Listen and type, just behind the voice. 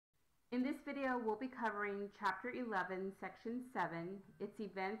In this video, we'll be covering Chapter 11, Section 7, its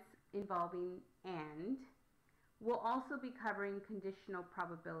events involving "and". We'll also be covering conditional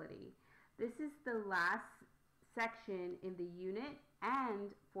probability. This is the last section in the unit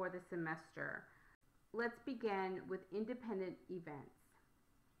and for the semester. Let's begin with independent events.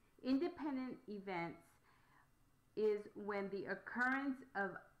 Independent events is when the occurrence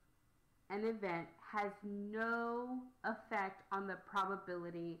of an event has no effect on the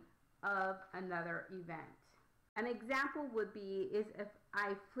probability of another event. An example would be if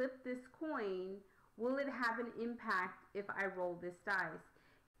I flip this coin, will it have an impact if I roll this dice?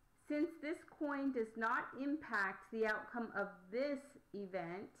 Since this coin does not impact the outcome of this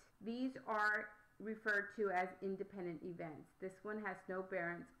event, these are referred to as independent events. This one has no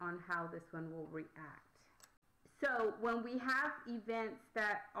bearings on how this one will react. So when we have events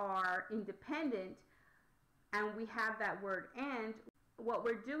that are independent and we have that word "and", what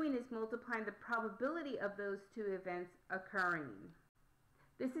we're doing is multiplying the probability of those two events occurring.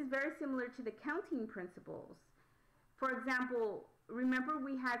 This is very similar to the counting principles. For example, remember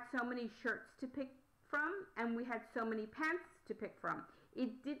we had so many shirts to pick from and we had so many pants to pick from.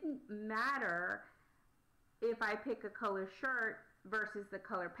 It didn't matter if I pick a color shirt versus the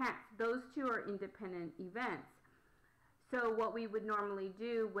color pants. Those two are independent events. So what we would normally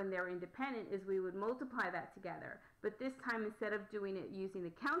do when they're independent is we would multiply that together. But this time, instead of doing it using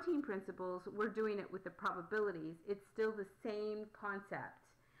the counting principles, we're doing it with the probabilities. It's still the same concept.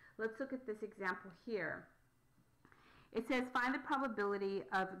 Let's look at this example here. It says find the probability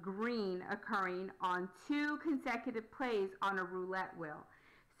of green occurring on 2 consecutive plays on a roulette wheel.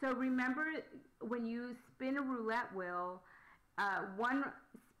 So remember, when you spin a roulette wheel, one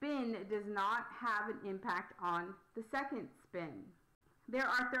spin does not have an impact on the second spin. There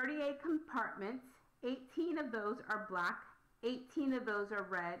are 38 compartments. 18 of those are black, 18 of those are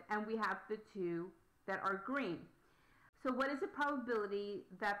red, and we have the 2 that are green. So what is the probability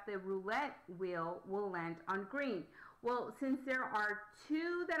that the roulette wheel will land on green? Well, since there are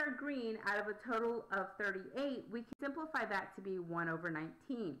 2 that are green out of a total of 38, we can simplify that to be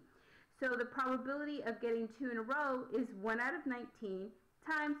 1/19. So the probability of getting 2 in a row is 1 out of 19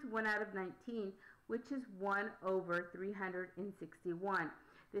 times 1 out of 19, which is 1/361.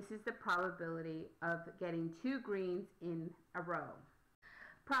 This is the probability of getting 2 greens in a row.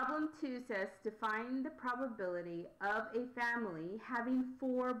 Problem 2 says to find the probability of a family having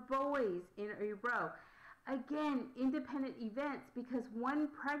 4 boys in a row. Again, independent events, because one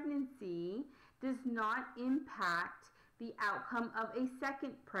pregnancy does not impact the outcome of a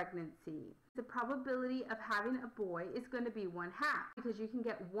second pregnancy. The probability of having a boy is going to be 1/2, because you can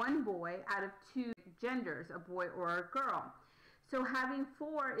get 1 boy out of 2 genders, a boy or a girl. So having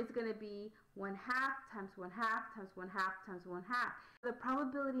 4 is going to be 1/2 times 1/2 times 1/2 times 1/2. The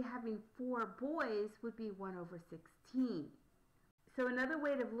probability of having 4 boys would be 1/16. So another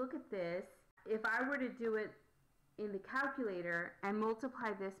way to look at this, if I were to do it in the calculator and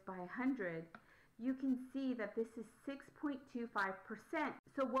multiply this by 100, you can see that this is 6.25%.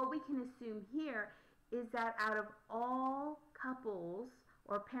 So what we can assume here is that out of all couples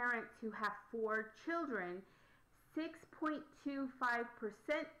or parents who have 4 children,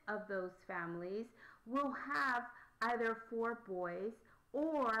 6.25% of those families will have either 4 boys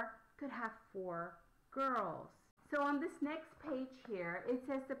or could have 4 girls. So on this next page here, it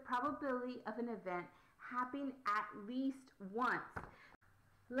says the probability of an event happening at least once.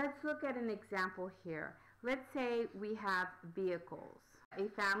 Let's look at an example here. Let's say we have vehicles. A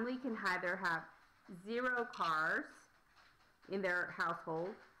family can either have 0 cars in their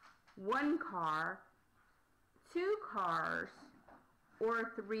household, 1 car, 2 cars, or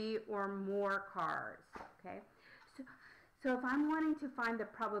 3 or more cars. Okay, so if I'm wanting to find the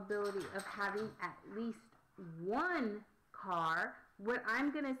probability of having at least 1 car, what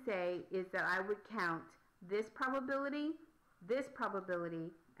I'm going to say is that I would count this probability,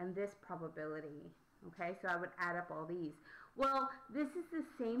 and this probability. Okay, so I would add up all these. Well, this is the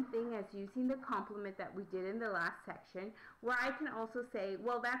same thing as using the complement that we did in the last section, where I can also say,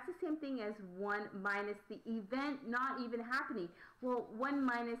 well, that's the same thing as 1 minus the event not even happening. Well, 1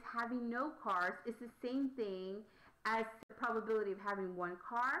 minus having no cars is the same thing as the probability of having 1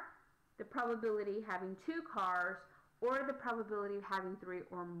 car, the probability of having 2 cars, or the probability of having 3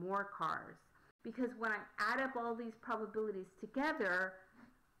 or more cars. Because when I add up all these probabilities together,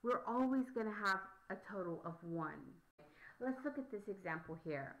 we're always going to have a total of 1. Let's look at this example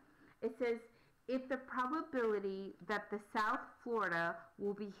here. It says, if the probability that the South Florida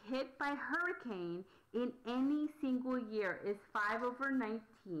will be hit by hurricane in any single year is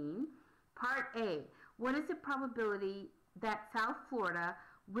 5/19, part A, what is the probability that South Florida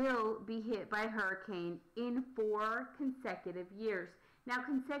will be hit by a hurricane in 4 consecutive years. Now,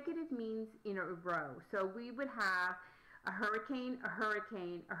 consecutive means in a row. So we would have a hurricane, a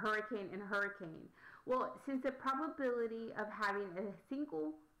hurricane, a hurricane, and a hurricane. Well, since the probability of having a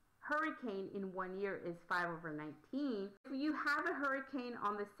single hurricane in 1 year is 5/19, if you have a hurricane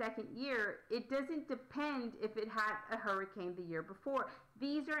on the second year, it doesn't depend if it had a hurricane the year before.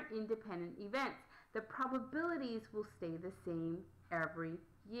 These are independent events. The probabilities will stay the same every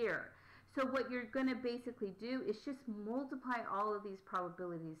year. So what you're going to basically do is just multiply all of these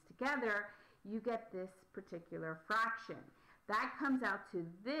probabilities together. You get this particular fraction. That comes out to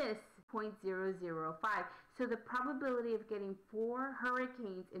this 0.005. So the probability of getting 4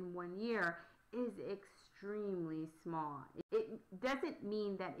 hurricanes in 1 year is extremely small. It doesn't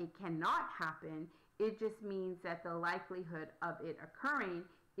mean that it cannot happen. It just means that the likelihood of it occurring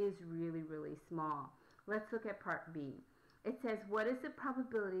is really, really small. Let's look at part B. It says, what is the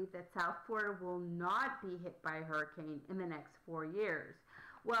probability that South Florida will not be hit by a hurricane in the next 4 years?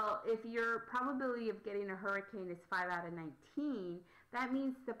 Well, if your probability of getting a hurricane is 5/19, that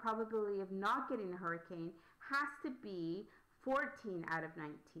means the probability of not getting a hurricane has to be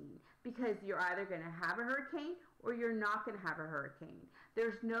 14/19, because you're either going to have a hurricane or you're not going to have a hurricane.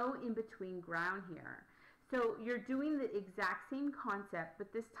 There's no in-between ground here. So you're doing the exact same concept,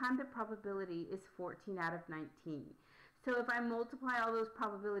 but this time the probability is 14/19. So if I multiply all those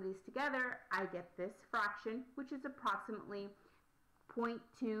probabilities together, I get this fraction, which is approximately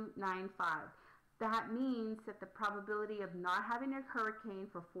 0.295. That means that the probability of not having a hurricane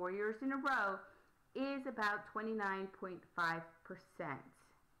for 4 years in a row is about 29.5%.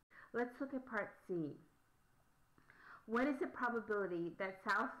 Let's look at part C. What is the probability that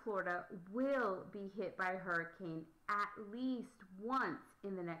South Florida will be hit by a hurricane at least once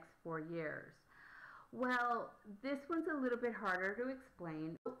in the next 4 years? Well, this one's a little bit harder to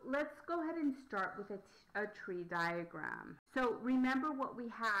explain. Let's go ahead and start with a tree diagram. So remember, what we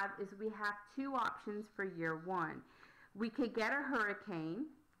have is we have 2 options for year 1. We could get a hurricane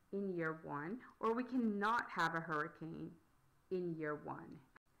in year 1, or we cannot have a hurricane in year 1.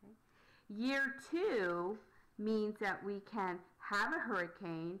 Okay. Year 2 means that we can have a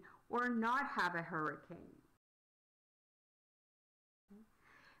hurricane or not have a hurricane.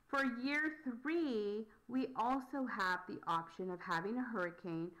 For year 3, we also have the option of having a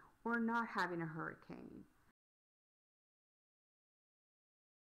hurricane or not having a hurricane.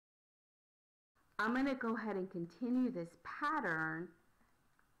 I'm going to go ahead and continue this pattern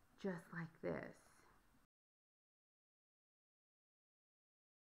just like this.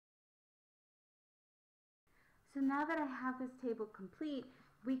 So now that I have this table complete,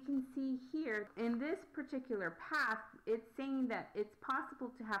 we can see here in this particular path, it's saying that it's possible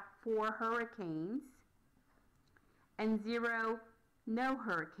to have 4 hurricanes and 0 no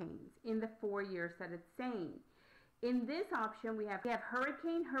hurricanes in the 4 years that it's saying. In this option, we have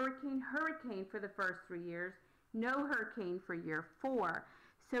hurricane, hurricane, hurricane for the first 3 years, no hurricane for year 4.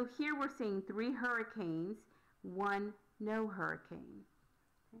 So here we're seeing 3 hurricanes, 1 no hurricane.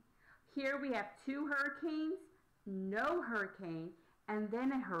 Okay. Here we have 2 hurricanes, no hurricane, and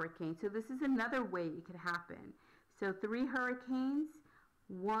then a hurricane. So this is another way it could happen. So 3 hurricanes,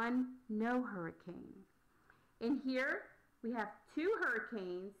 1 no hurricane. In here, we have 2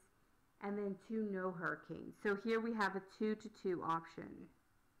 hurricanes and then 2 no hurricanes. So here we have a 2-to-2 option.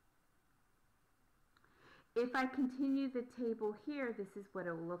 If I continue the table here, this is what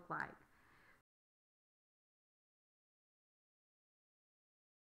it will look like.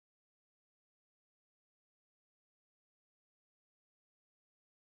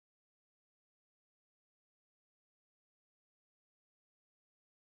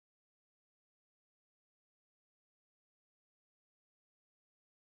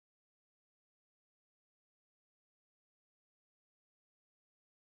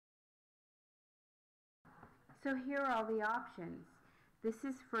 So here are all the options. This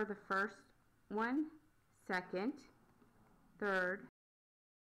is for the first one, second, third.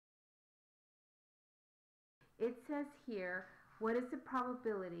 It says here, what is the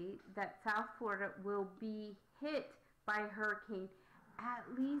probability that South Florida will be hit by a hurricane at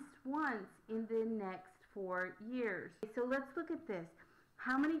least once in the next 4 years? So let's look at this.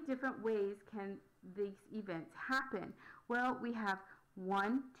 How many different ways can these events happen? Well, we have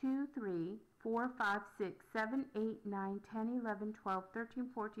 1, 2, 3, 4, 5, 6, 7, 8, 9, 10, 11, 12, 13,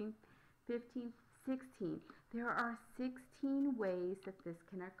 14, 15, 16. There are 16 ways that this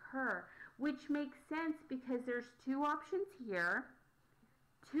can occur, which makes sense because there's 2 options here,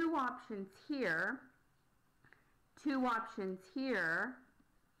 2 options here, 2 options here.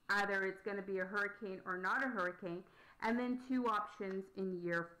 Either it's going to be a hurricane or not a hurricane. and then 2 options in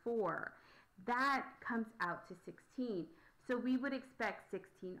year 4. That comes out to 16. So we would expect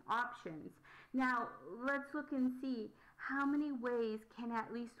 16 options. Now, let's look and see how many ways can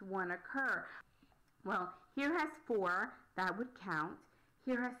at least one occur. Well, here has 4, that would count.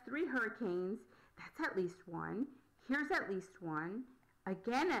 Here has 3 hurricanes, that's at least 1. Here's at least 1.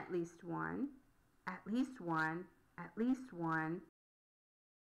 Again, at least 1. At least 1. At least 1.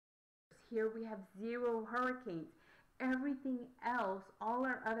 Here we have 0 hurricanes. Everything else, all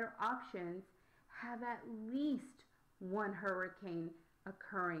our other options, have at least 1 hurricane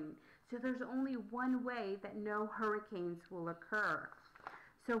occurring. So there's only one way that no hurricanes will occur.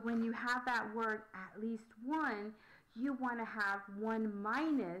 So when you have that word at least 1, you want to have 1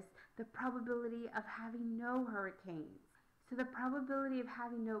 minus the probability of having no hurricanes. So the probability of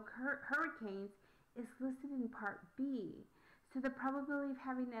having no hurricanes is listed in part B. So the probability of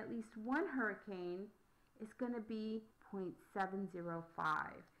having at least 1 hurricane is going to be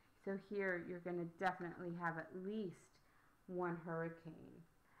 0.705. So here you're going to definitely have at least 1 hurricane.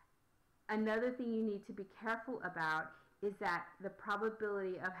 Another thing you need to be careful about is that the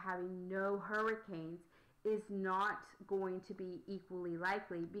probability of having no hurricanes is not going to be equally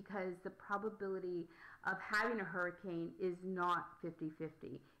likely, because the probability of having a hurricane is not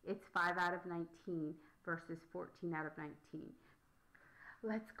 50-50. It's 5 out of 19 versus 14 out of 19.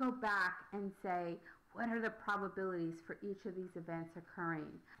 Let's go back and say, what are the probabilities for each of these events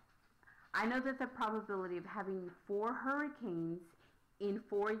occurring? I know that the probability of having 4 hurricanes in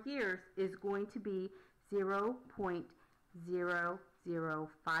 4 years is going to be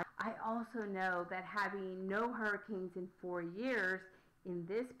 0.005. I also know that having no hurricanes in 4 years, in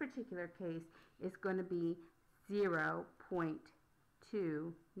this particular case, is going to be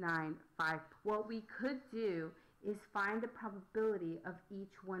 0.295. What we could do is find the probability of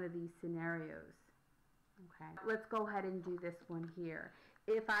each one of these scenarios. Okay, let's go ahead and do this one here.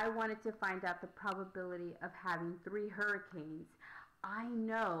 If I wanted to find out the probability of having 3 hurricanes, I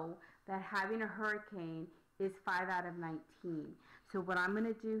know that having a hurricane is 5 out of 19. So what I'm going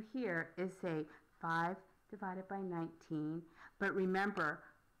to do here is say 5 divided by 19. But remember,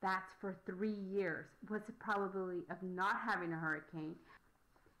 that's for 3 years. What's the probability of not having a hurricane?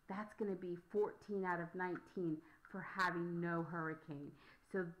 That's going to be 14 out of 19 for having no hurricane.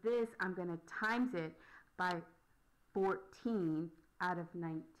 So this, I'm going to times it by 14 out of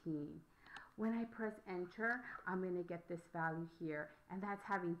 19. When I press enter, I'm going to get this value here, and that's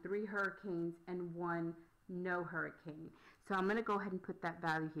having 3 hurricanes and 1 no hurricane. So I'm going to go ahead and put that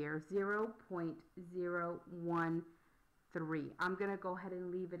value here, 0.013. I'm going to go ahead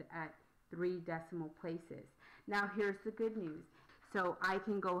and leave it at 3 decimal places. Now here's the good news. So I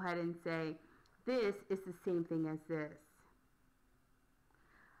can go ahead and say this is the same thing as this,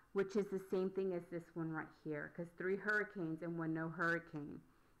 which is the same thing as this one right here, because 3 hurricanes and 1 no hurricane.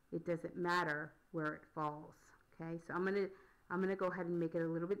 It doesn't matter where it falls. Okay, so I'm gonna go ahead and make it a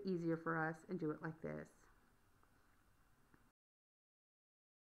little bit easier for us and do it like this.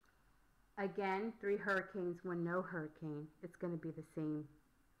 Again, 3 hurricanes, 1 no hurricane. It's going to be the same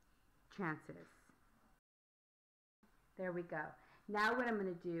chances. There we go. Now what I'm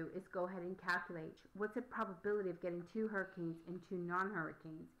going to do is go ahead and calculate what's the probability of getting 2 hurricanes and 2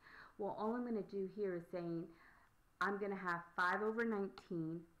 non-hurricanes. Well, all I'm going to do here is saying I'm going to have 5 over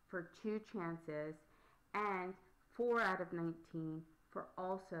 19 for 2 chances and 4 out of 19 for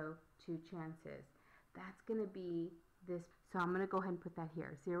also 2 chances. That's going to be this. So I'm going to go ahead and put that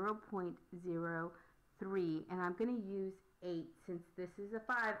here, 0.03, and I'm going to use 8. Since this is a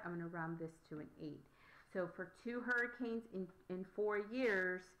 5, I'm going to round this to an 8. So for 2 hurricanes in 4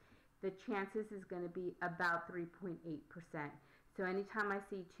 years, the chances is going to be about 3.8%. So anytime I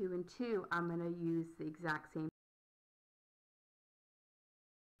see 2 and 2, I'm going to use the exact same.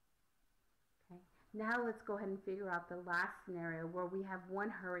 Okay. Now let's go ahead and figure out the last scenario where we have 1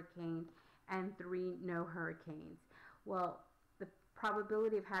 hurricane and 3 no hurricanes. Well, the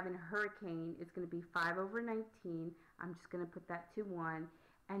probability of having a hurricane is going to be 5 over 19. I'm just going to put that to 1.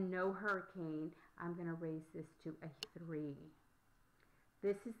 And no hurricane, I'm going to raise this to a 3.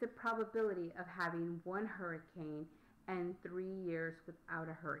 This is the probability of having 1 hurricane and 3 years without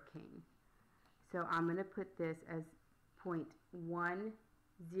a hurricane. So I'm going to put this as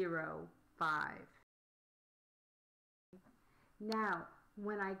 0.105. Now,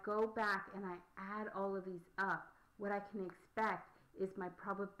 when I go back and I add all of these up, what I can expect is my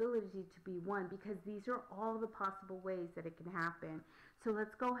probability to be 1, because these are all the possible ways that it can happen. So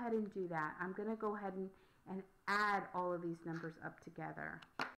let's go ahead and do that. I'm going to go ahead and add all of these numbers up together.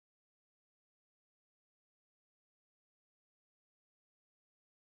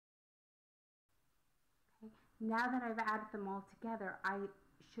 Okay. Now that I've added them all together, I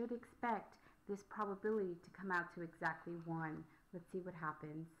should expect this probability to come out to exactly 1. Let's see what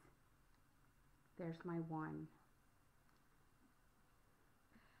happens. There's my 1.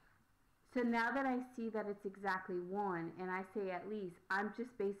 So now that I see that it's exactly 1, and I say at least, I'm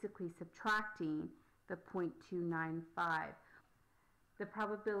just basically subtracting the 0.295. The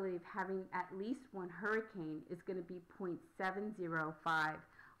probability of having at least one hurricane is going to be 0.705,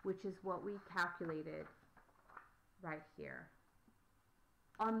 which is what we calculated right here.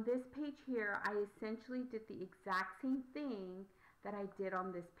 On this page here, I essentially did the exact same thing that I did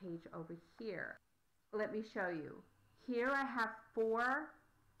on this page over here. Let me show you. Here I have 4,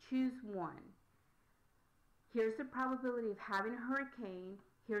 choose 1. Here's the probability of having a hurricane.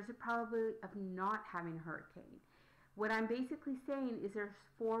 Here's the probability of not having a hurricane. What I'm basically saying is there's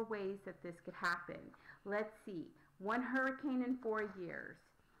 4 ways that this could happen. Let's see. 1 hurricane in 4 years.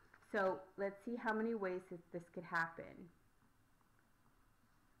 So let's see how many ways that this could happen.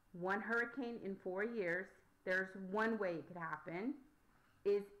 1 hurricane in 4 years. There's one way it could happen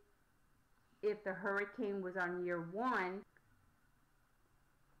is if the hurricane was on year 1.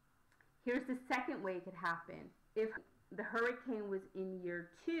 Here's the second way it could happen. If the hurricane was in year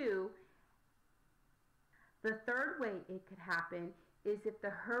 2. The third way it could happen is if the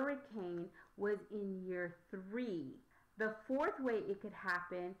hurricane was in year 3. The fourth way it could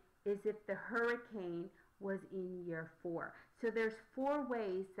happen is if the hurricane was in year 4. So there's 4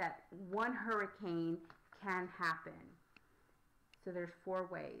 ways that one hurricane can happen. So there's 4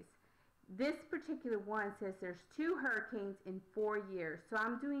 ways. This particular one says there's 2 hurricanes in 4 years. So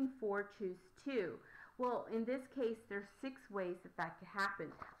I'm doing 4, choose 2. Well, in this case, there's 6 ways that that could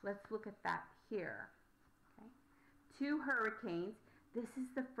happen. Let's look at that here. 2 hurricanes. This is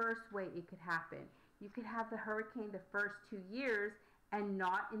the first way it could happen. You could have the hurricane the first 2 years and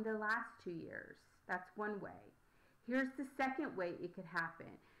not in the last 2 years. That's one way. Here's the second way it could happen.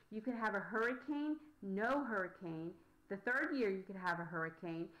 You could have a hurricane, no hurricane. The third year you could have a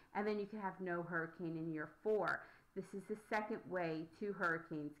hurricane, and then you could have no hurricane in year 4. This is the second way 2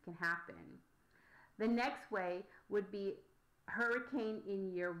 hurricanes can happen. The next way would be hurricane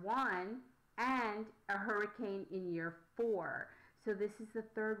in year 1 and a hurricane in year 4. So this is the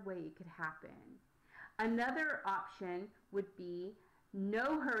third way it could happen. Another option would be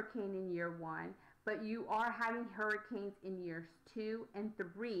no hurricane in year 1, but you are having hurricanes in years 2 and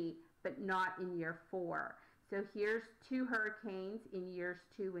 3, but not in year 4. So here's 2 hurricanes in years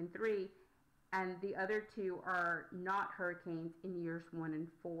 2 and 3, and the other 2 are not hurricanes in years 1 and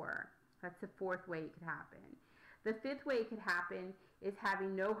 4. That's the fourth way it could happen. The fifth way it could happen is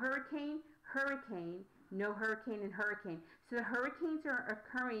having no hurricane, hurricane, no hurricane, and hurricane. So the hurricanes are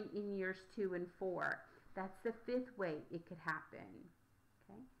occurring in years 2 and 4. That's the fifth way it could happen.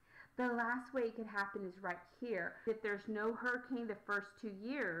 Okay. The last way it could happen is right here. If there's no hurricane the first 2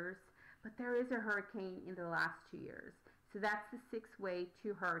 years, but there is a hurricane in the last 2 years. So that's the 6th way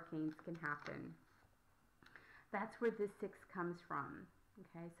 2 hurricanes can happen. That's where this 6 comes from.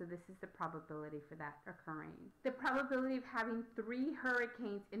 Okay, so this is the probability for that occurring. The probability of having 3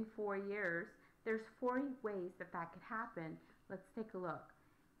 hurricanes in 4 years, there's 4 ways that that could happen. Let's take a look.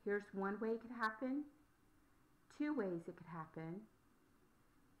 Here's one way it could happen, 2 ways it could happen,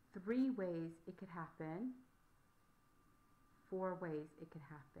 3 ways it could happen, 4 ways it could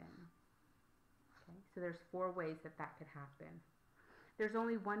happen. Okay, so there's 4 ways that that could happen. There's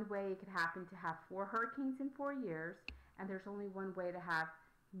only one way it could happen to have 4 hurricanes in 4 years, and there's only one way to have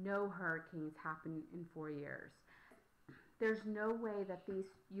no hurricanes happen in 4 years. There's no way that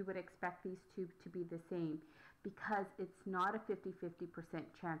you would expect these 2 to be the same, because it's not a 50-50%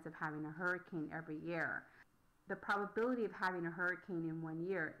 chance of having a hurricane every year. The probability of having a hurricane in 1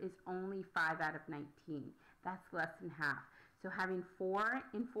 year is only 5 out of 19. That's less than half. So having 4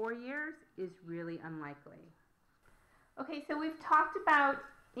 in 4 years is really unlikely. Okay, so we've talked about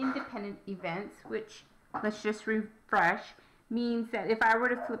independent events, which, let's just refresh, means that if I were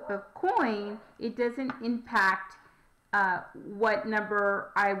to flip a coin, it doesn't impact what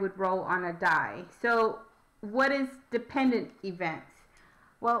number I would roll on a die. So what is dependent events?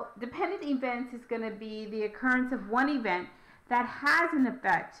 Well, dependent events is going to be the occurrence of one event that has an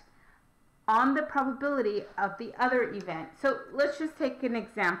effect on the probability of the other event. So let's just take an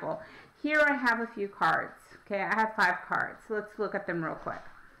example. Here I have a few cards. Okay, I have 5 cards. So let's look at them real quick.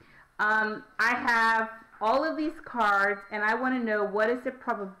 I have all of these cards, and I want to know what is the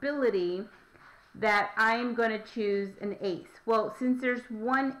probability that I'm going to choose an ace. Well, since there's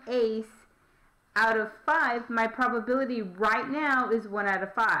one ace out of 5, my probability right now is 1 out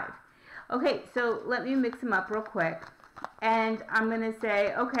of 5. Okay, so let me mix them up real quick. And I'm going to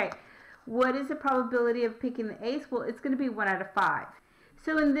say, okay, what is the probability of picking the ace? Well, it's going to be 1 out of 5.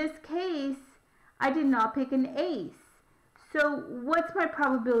 So in this case, I did not pick an ace. So what's my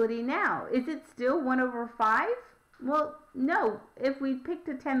probability now? Is it still 1 over 5? Well, no. If we picked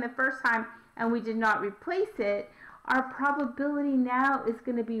a 10 the first time and we did not replace it, our probability now is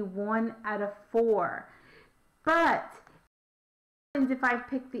going to be 1 out of 4. But what happens if I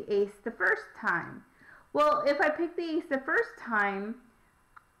pick the ace the first time? Well, if I pick the ace the first time,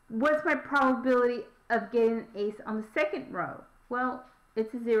 what's my probability of getting an ace on the second row? Well,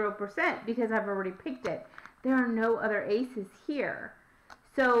 it's 0% because I've already picked it. There are no other aces here.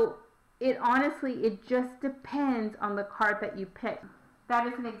 So it just depends on the card that you pick. That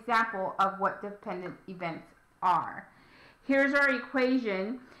is an example of what dependent events are. Here's our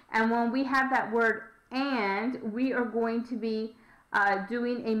equation, and when we have that word and, we are going to be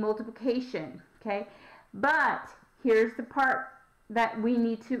doing a multiplication, okay? But here's the part that we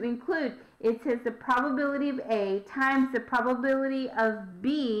need to include. It says the probability of A times the probability of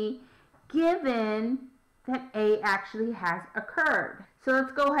B given that A actually has occurred. So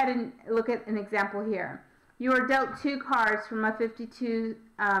let's go ahead and look at an example here. You are dealt 2 cards from a 52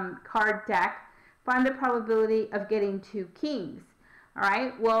 card deck. Find the probability of getting 2 kings. All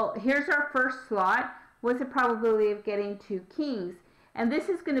right, well, here's our first slot. What's the probability of getting 2 kings? And this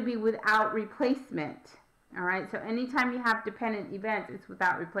is going to be without replacement. All right, so anytime you have dependent events, it's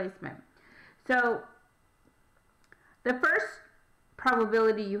without replacement. So the first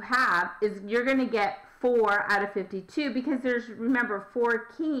probability you have is you're going to get 4 out of 52 because there's, remember, 4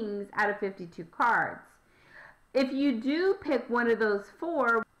 kings out of 52 cards. If you do pick one of those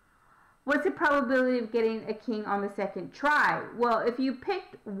 4, what's the probability of getting a king on the second try? Well, if you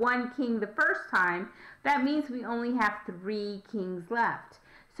picked 1 king the first time, that means we only have 3 kings left.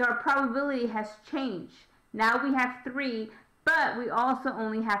 So our probability has changed. Now we have 3, but we also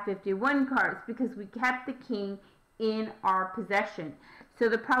only have 51 cards because we kept the king in our possession. So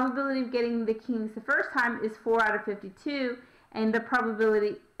the probability of getting the kings the first time is 4 out of 52, and the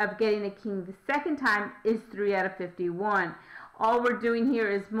probability of getting a king the second time is 3 out of 51. All we're doing here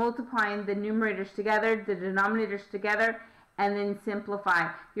is multiplying the numerators together, the denominators together, and then simplify.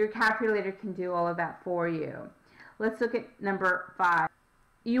 Your calculator can do all of that for you. Let's look at number 5.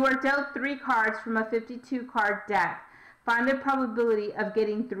 You are dealt 3 cards from a 52 card deck. Find the probability of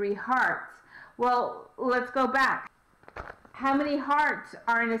getting 3 hearts. Well, let's go back. How many hearts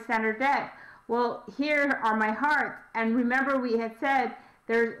are in a standard deck? Well, here are my hearts, and remember we had said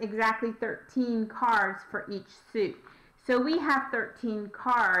there's exactly 13 cards for each suit. So we have 13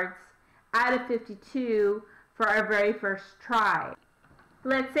 cards out of 52 for our very first try.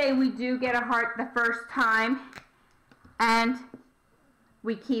 Let's say we do get a heart the first time and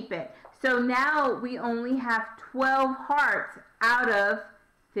we keep it. So now we only have 12 hearts out of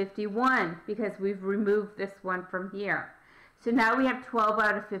 51 because we've removed this one from here. So now we have 12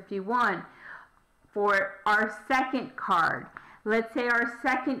 out of 51 for our second card. Let's say our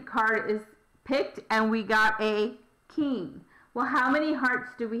second card is picked and we got a king. Well, how many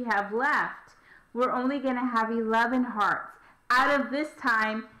hearts do we have left? We're only going to have 11 hearts out of this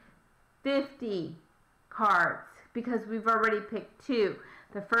time 50 cards because we've already picked 2.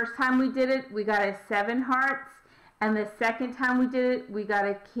 The first time we did it, we got a 7 hearts, and the second time we did it, we got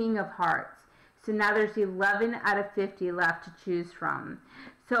a king of hearts. So now there's 11 out of 50 left to choose from.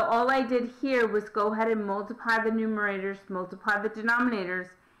 So all I did here was go ahead and multiply the numerators, multiply the denominators,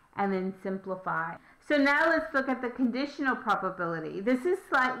 and then simplify. So now let's look at the conditional probability. This is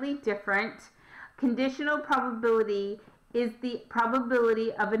slightly different. Conditional probability is the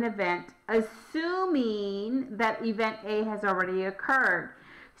probability of an event assuming that event A has already occurred.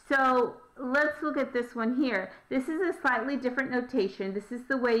 So let's look at this one here. This is a slightly different notation. This is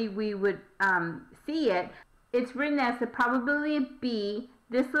the way we would see it. It's written as the probability of B.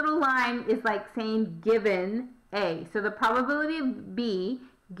 This little line is like saying given A. So the probability of B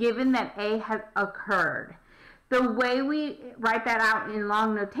given that A has occurred. The way we write that out in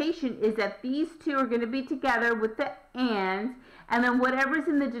long notation is that these two are going to be together with the and then whatever's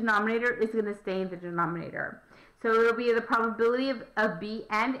in the denominator is going to stay in the denominator. So it'll be the probability of B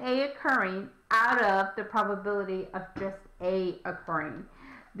and A occurring out of the probability of just A occurring.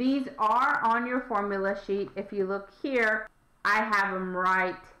 These are on your formula sheet. If you look here, I have them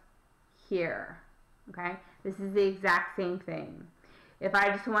right here. Okay, this is the exact same thing. If I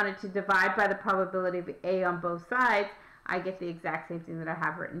just wanted to divide by the probability of A on both sides, I get the exact same thing that I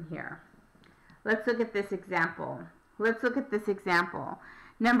have written here. Let's look at this example.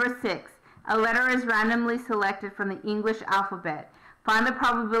 Number 6. A letter is randomly selected from the English alphabet. Find the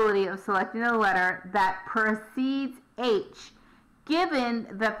probability of selecting a letter that precedes H given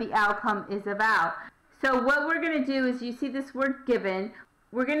that the outcome is a vowel. So what we're going to do is, you see this word given,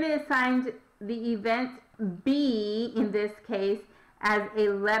 we're going to assign the event B, in this case, as a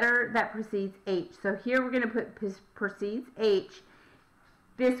letter that precedes H. So here we're going to put precedes H.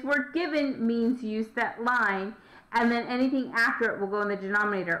 This word given means use that line, and then anything after it will go in the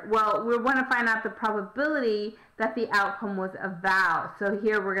denominator. Well, we want to find out the probability that the outcome was a vowel. So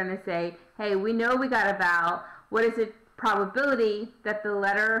here we're going to say, hey, we know we got a vowel. What is the probability that the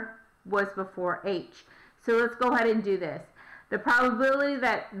letter was before H? So let's go ahead and do this. The probability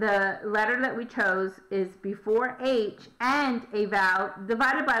that the letter that we chose is before H and a vowel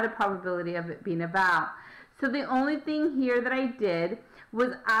divided by the probability of it being a vowel. So the only thing here that I did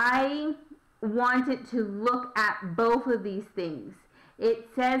was I wanted to look at both of these things. It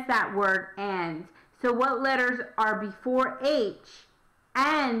says that word and. So what letters are before H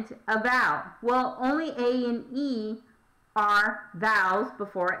and a vowel? Well, only A and E are vowels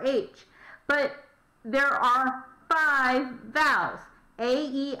before H. But there are 5 vowels: A,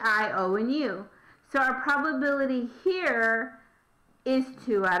 E, I, O, and U. So our probability here is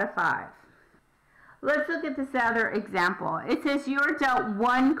 2 out of 5. Let's look at this other example. It says you are dealt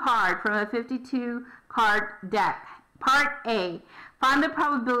 1 card from a 52 card deck. Part A, find the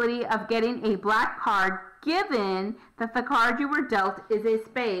probability of getting a black card given that the card you were dealt is a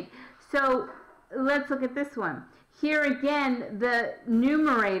spade. So let's look at this one. Here again, the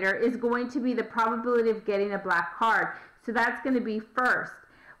numerator is going to be the probability of getting a black card. So that's going to be first.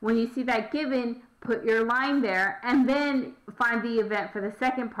 When you see that given, put your line there, and then find the event for the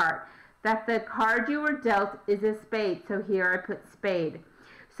second part, that the card you were dealt is a spade. So here I put spade.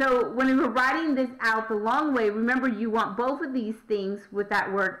 So when we were writing this out the long way, remember you want both of these things with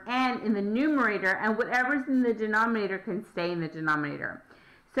that word and in the numerator, and whatever's in the denominator can stay in the denominator.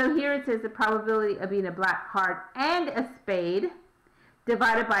 So here it says the probability of being a black card and a spade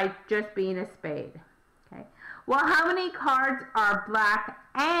divided by just being a spade. Okay. Well, how many cards are black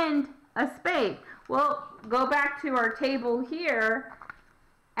and a spade? Well, go back to our table here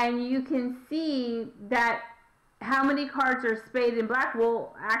and you can see that how many cards are spade and black?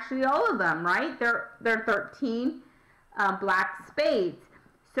 Well, actually all of them, right? There are 13 black spades.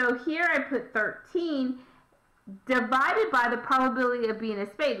 So here I put 13 divided by the probability of being a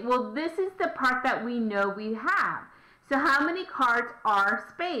spade. Well, this is the part that we know we have. So how many cards are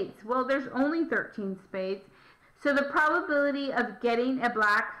spades? Well, there's only 13 spades. So the probability of getting a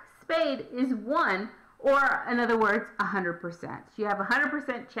black spade is 1, or in other words, 100%. You have a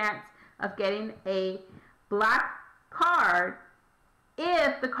 100% chance of getting a black card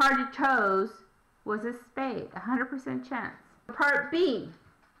if the card you chose was a spade. 100% chance. Part B.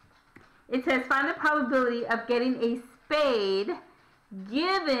 It says find the probability of getting a spade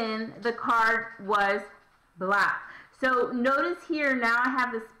given the card was black. So notice here now I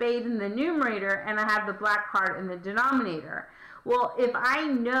have the spade in the numerator and I have the black card in the denominator. Well, if I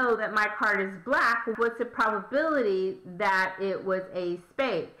know that my card is black, what's the probability that it was a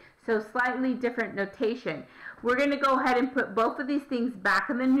spade? So slightly different notation. We're going to go ahead and put both of these things back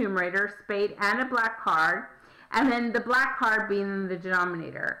in the numerator, spade and a black card, and then the black card being in the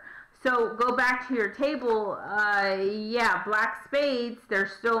denominator. So go back to your table, yeah, black spades,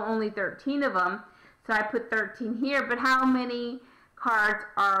 there's still only 13 of them. So I put 13 here, but how many cards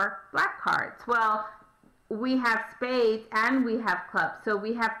are black cards? Well, we have spades and we have clubs. So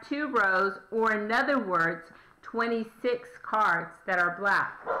we have 2 rows, or in other words, 26 cards that are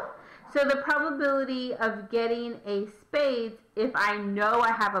black. So the probability of getting a spade, if I know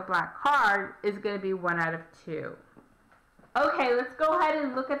I have a black card, is going to be 1 out of 2. Okay, let's go ahead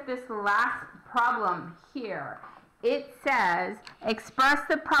and look at this last problem here. It says, express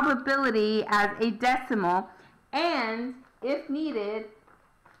the probability as a decimal and, if needed,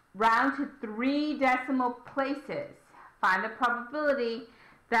 round to 3 decimal places. Find the probability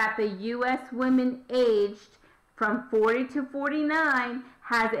that the U.S. women aged from 40 to 49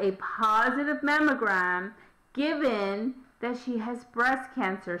 has a positive mammogram given that she has breast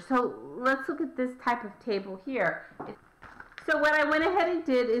cancer. So let's look at this type of table here. So what I went ahead and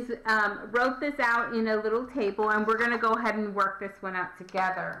did is wrote this out in a little table, and we're going to go ahead and work this one out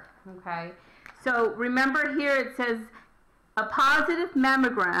together. Okay. So remember here it says a positive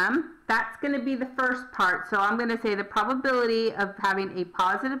mammogram. That's going to be the first part. So I'm going to say the probability of having a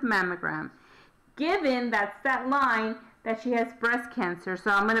positive mammogram, given that's that line that she has breast cancer.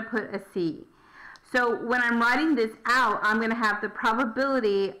 So I'm going to put a C. So when I'm writing this out, I'm going to have the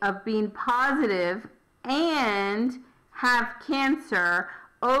probability of being positive and have cancer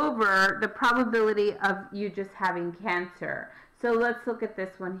over the probability of you just having cancer. So let's look at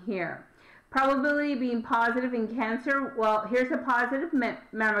this one here. Probability of being positive in cancer, well, here's a positive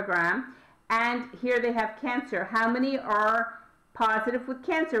mammogram, and here they have cancer. How many are positive with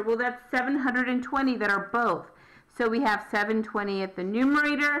cancer? Well, that's 720 that are both. So we have 720 at the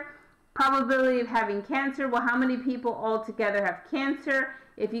numerator. Probability of having cancer, well, how many people altogether have cancer?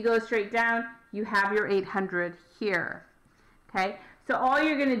 If you go straight down, you have your 800 here. Okay, so all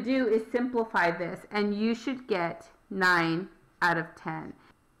you're going to do is simplify this, and you should get 9 out of 10.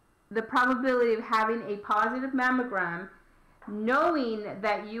 The probability of having a positive mammogram, knowing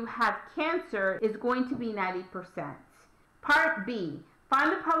that you have cancer, is going to be 90%. Part B,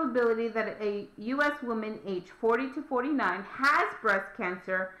 find the probability that a U.S. woman aged 40 to 49 has breast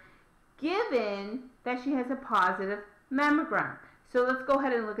cancer given that she has a positive mammogram. So let's go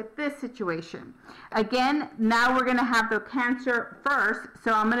ahead and look at this situation. Again, now we're going to have the cancer first.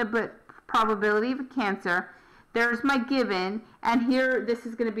 So I'm going to put probability of cancer. There's my given, and here this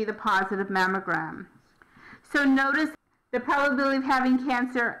is going to be the positive mammogram. So notice the probability of having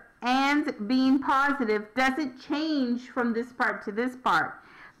cancer and being positive doesn't change from this part to this part.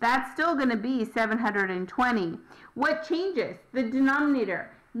 That's still going to be 720. What changes? The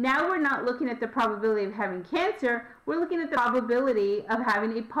denominator. Now we're not looking at the probability of having cancer, we're looking at the probability of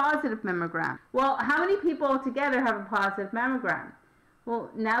having a positive mammogram. Well, how many people altogether have a positive mammogram? Well,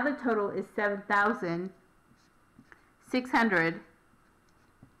 now the total is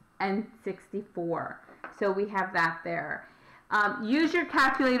 7,664. So we have that there. Use your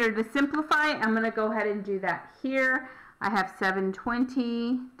calculator to simplify. I'm going to go ahead and do that here. I have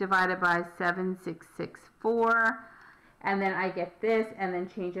 720 divided by 7,664. And then I get this, and then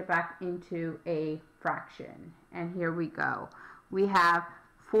change it back into a fraction. And here we go. We have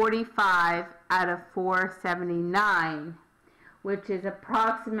 45 out of 479, which is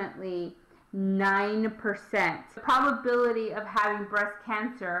approximately 9%. The probability of having breast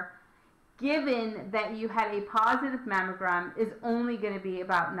cancer, given that you had a positive mammogram, is only going to be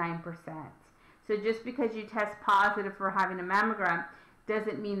about 9%. So just because you test positive for having a mammogram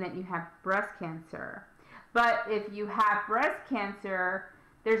doesn't mean that you have breast cancer. But if you have breast cancer,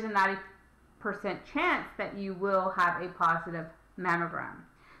 there's a 90% chance that you will have a positive mammogram.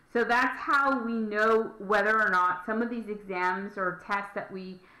 So that's how we know whether or not some of these exams or tests that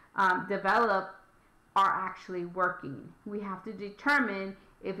we develop are actually working. We have to determine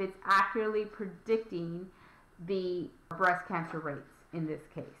if it's accurately predicting the breast cancer rates in this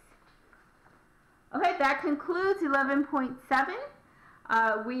case. Okay, that concludes 11.7.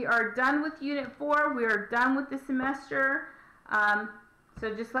 We are done with Unit 4. We are done with the semester. So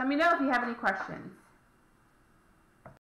just let me know if you have any questions.